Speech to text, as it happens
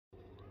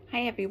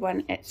Hi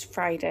everyone, it's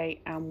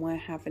Friday and we're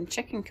having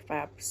chicken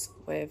kebabs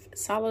with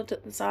salad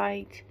at the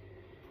side.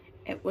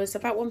 It was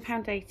about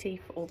 £1.80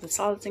 for all the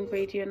salad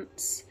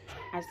ingredients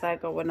as they're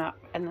going up,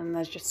 and then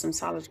there's just some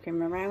salad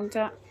cream around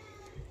it.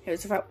 It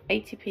was about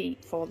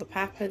 80p for the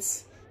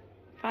peppers,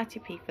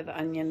 30p for the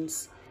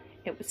onions.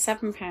 It was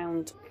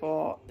 £7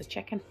 for the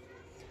chicken,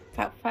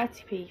 about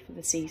 30p for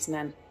the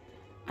seasoning,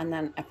 and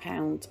then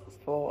 £1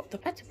 for the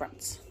pita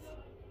breads.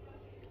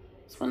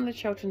 It's one of the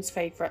children's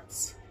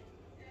favourites.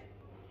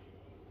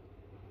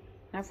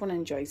 Everyone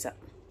enjoys it.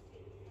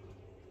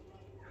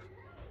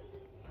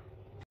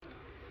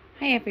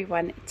 Hi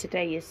everyone,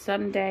 today is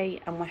Sunday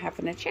and we're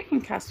having a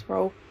chicken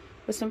casserole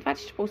with some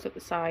vegetables at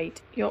the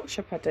side,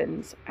 Yorkshire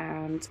puddings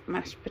and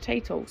mashed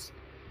potatoes.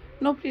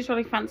 Nobody's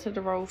really fancied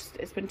a roast,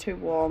 it's been too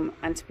warm,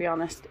 and to be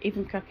honest,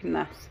 even cooking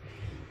this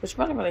was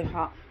really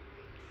hot.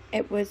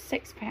 It was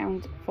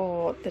 £6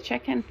 for the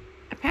chicken,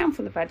 £1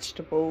 for the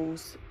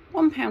vegetables,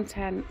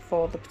 £1.10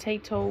 for the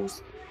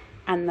potatoes,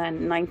 and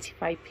then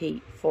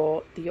 95p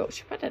for the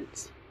Yorkshire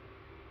puddings.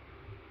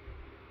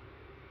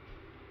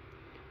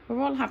 We're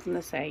all having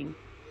the same.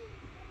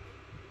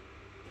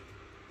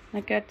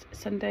 A good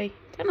Sunday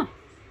dinner.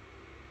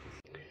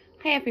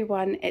 Hi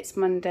everyone, it's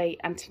Monday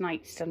and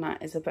tonight's dinner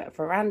is a bit of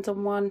a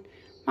random one.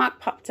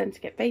 Mark popped in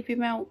to get baby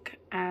milk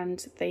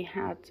and they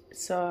had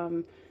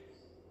some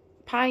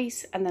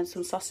pies and then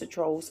some sausage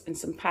rolls and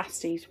some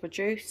pasties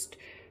reduced.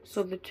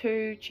 So the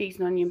 2 cheese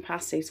and onion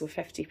pasties were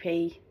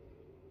 50p.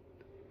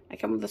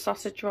 Again with the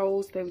sausage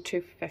rolls, they were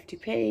 2 for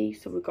 50p,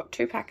 so we've got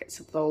 2 packets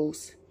of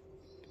those.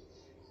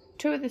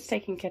 2 of the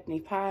steak and kidney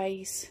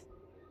pies,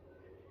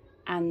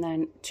 and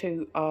then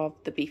 2 of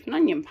the beef and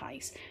onion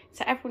pies.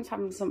 So everyone's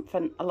having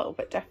something a little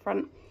bit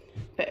different,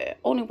 but it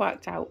only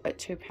worked out at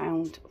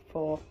 £2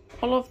 for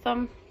all of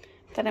them.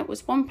 Then it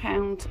was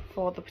 £1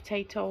 for the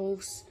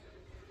potatoes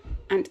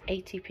and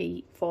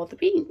 80p for the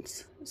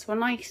beans. So a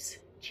nice,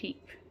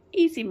 cheap,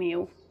 easy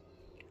meal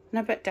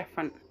and a bit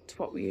different to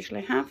what we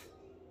usually have.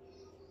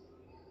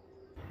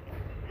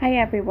 Hi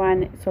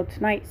everyone, so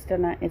tonight's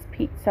dinner is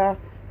pizza,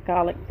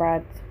 garlic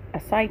bread, a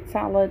side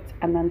salad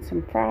and then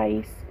some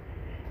fries.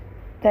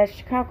 There's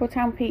Chicago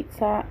Town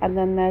pizza and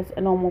then there's a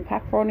normal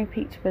pepperoni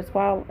pizza as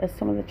well, as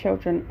some of the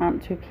children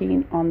aren't too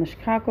keen on the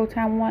Chicago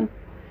Town one.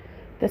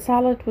 The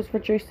salad was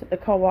reduced at the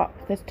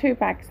Co-op. There's 2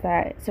 bags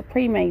there. It's a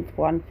pre-made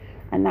one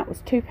and that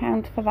was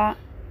 £2 for that.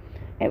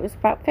 It was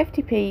about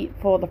 50p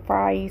for the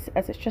fries,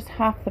 as it's just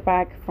half the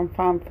bag from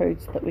Farm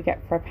Foods that we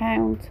get for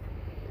 £1.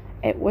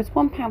 It was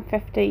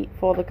 £1.50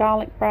 for the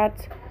garlic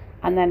bread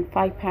and then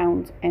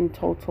 £5 in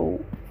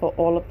total for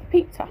all of the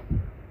pizza.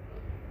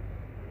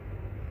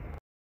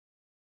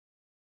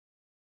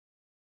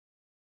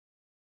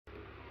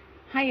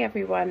 Hi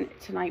everyone,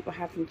 tonight we're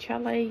having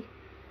chili.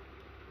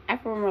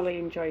 Everyone really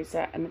enjoys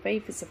it and the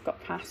babies have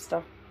got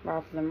pasta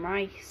rather than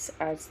rice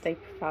as they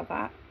prefer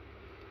that.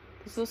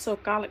 There's also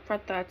garlic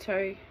bread there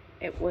too.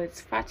 It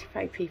was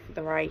 35p for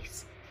the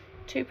rice,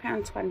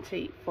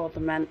 £2.20 for the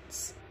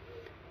mince,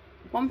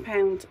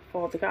 £1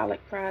 for the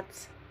garlic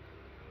breads,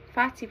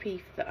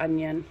 30p for the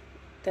onion.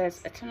 There's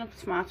a tin of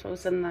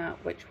tomatoes in there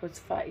which was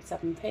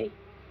 37p,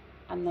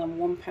 and then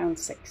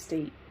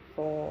 £1.60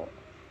 for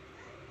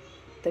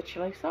the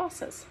chili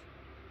sauces.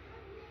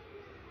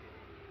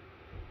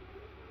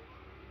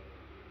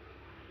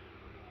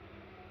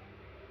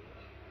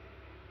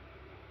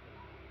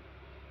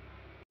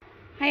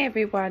 Hi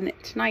everyone,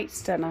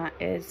 tonight's dinner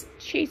is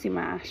cheesy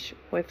mash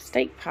with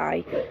steak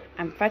pie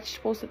and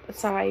vegetables at the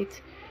side.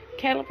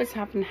 Caleb is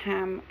having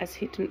ham as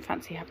he didn't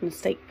fancy having a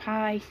steak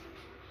pie,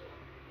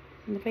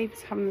 and the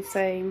baby's having the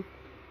same.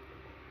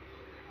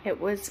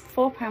 It was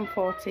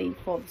 £4.40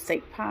 for the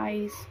steak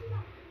pies,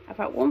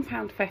 about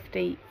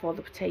 £1.50 for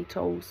the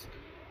potatoes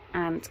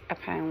and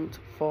 £1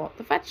 for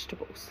the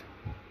vegetables.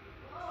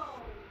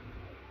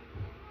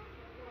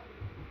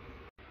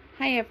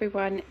 Hi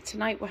everyone,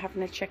 tonight we're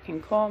having a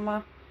chicken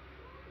korma.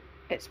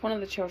 It's one of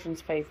the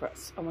children's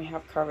favourites and we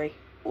have curry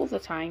all the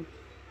time.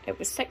 It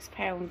was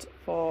 £6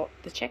 for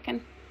the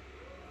chicken,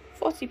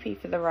 40p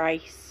for the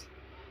rice.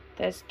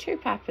 There's 2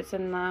 peppers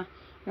in there and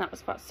that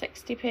was about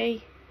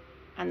 60p,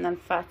 and then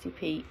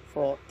 30p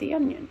for the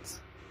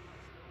onions.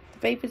 The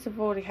babies have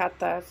already had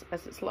theirs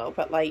as it's a little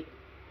bit late,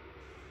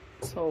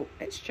 so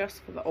it's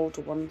just for the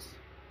older ones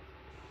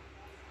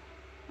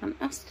and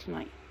us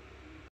tonight.